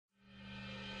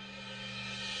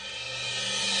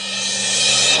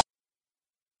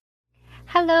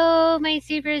Hello, my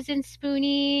zebras and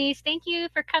spoonies. Thank you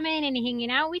for coming and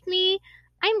hanging out with me.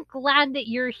 I'm glad that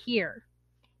you're here.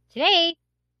 Today,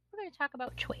 we're going to talk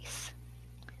about choice.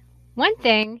 One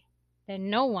thing that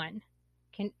no one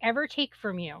can ever take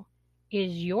from you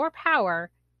is your power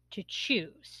to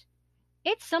choose.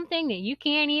 It's something that you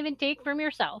can't even take from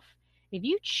yourself. If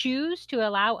you choose to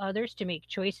allow others to make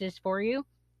choices for you,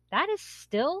 that is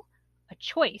still a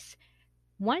choice,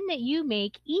 one that you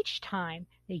make each time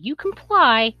that you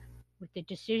comply with the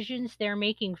decisions they're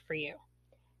making for you.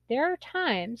 There are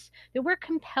times that we're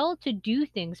compelled to do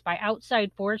things by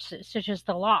outside forces, such as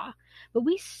the law, but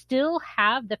we still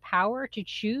have the power to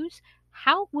choose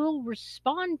how we'll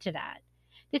respond to that.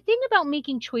 The thing about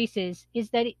making choices is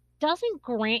that it doesn't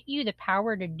grant you the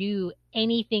power to do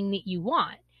anything that you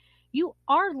want. You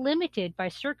are limited by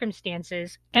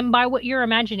circumstances and by what your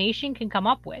imagination can come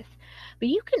up with, but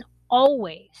you can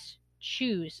always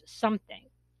choose something.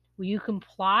 Will you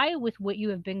comply with what you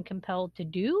have been compelled to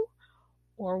do?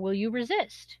 Or will you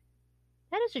resist?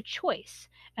 That is a choice,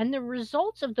 and the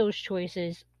results of those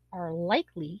choices are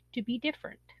likely to be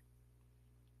different.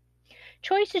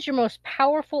 Choice is your most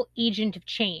powerful agent of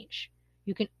change.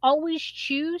 You can always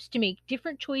choose to make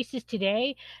different choices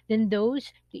today than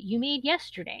those that you made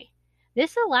yesterday.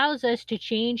 This allows us to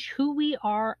change who we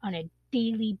are on a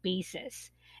daily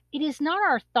basis. It is not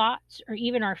our thoughts or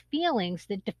even our feelings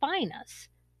that define us,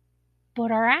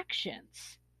 but our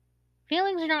actions.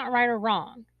 Feelings are not right or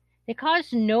wrong. They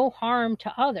cause no harm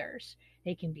to others.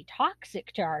 They can be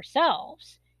toxic to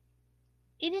ourselves.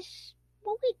 It is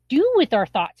what we do with our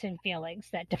thoughts and feelings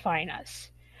that define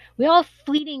us. We all have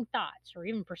fleeting thoughts, or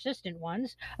even persistent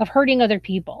ones, of hurting other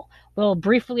people. We'll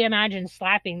briefly imagine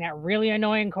slapping that really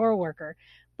annoying coworker,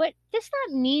 but this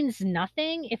thought means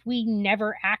nothing if we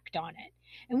never act on it.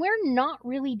 And we're not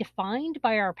really defined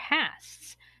by our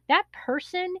pasts. That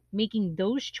person making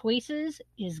those choices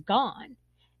is gone.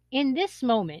 In this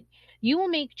moment, you will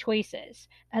make choices,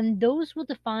 and those will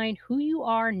define who you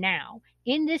are now,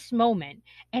 in this moment,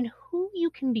 and who you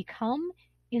can become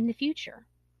in the future.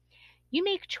 You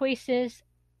make choices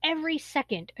every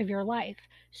second of your life.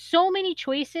 So many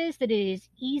choices that it is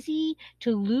easy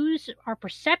to lose our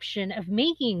perception of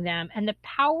making them and the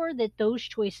power that those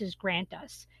choices grant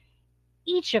us.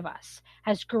 Each of us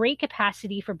has great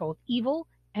capacity for both evil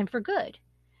and for good.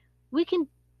 We can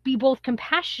be both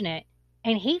compassionate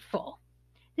and hateful.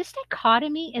 This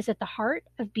dichotomy is at the heart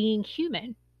of being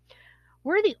human.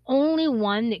 We're the only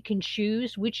one that can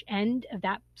choose which end of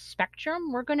that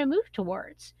spectrum we're going to move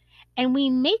towards. And we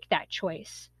make that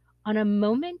choice on a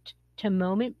moment to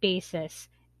moment basis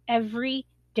every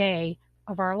day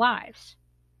of our lives.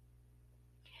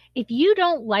 If you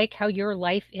don't like how your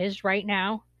life is right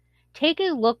now, take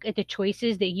a look at the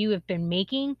choices that you have been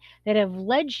making that have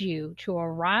led you to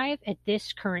arrive at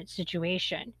this current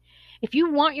situation. If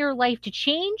you want your life to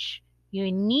change, you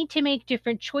need to make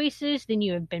different choices than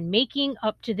you have been making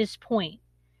up to this point.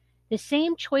 The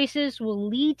same choices will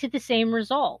lead to the same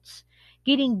results.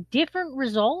 Getting different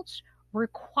results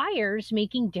requires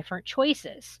making different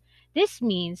choices. This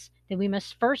means that we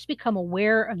must first become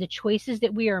aware of the choices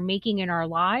that we are making in our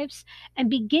lives and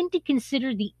begin to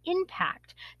consider the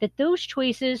impact that those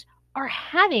choices are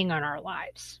having on our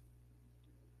lives.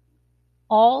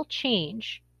 All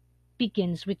change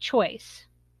begins with choice.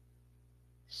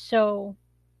 So,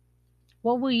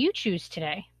 what will you choose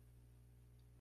today?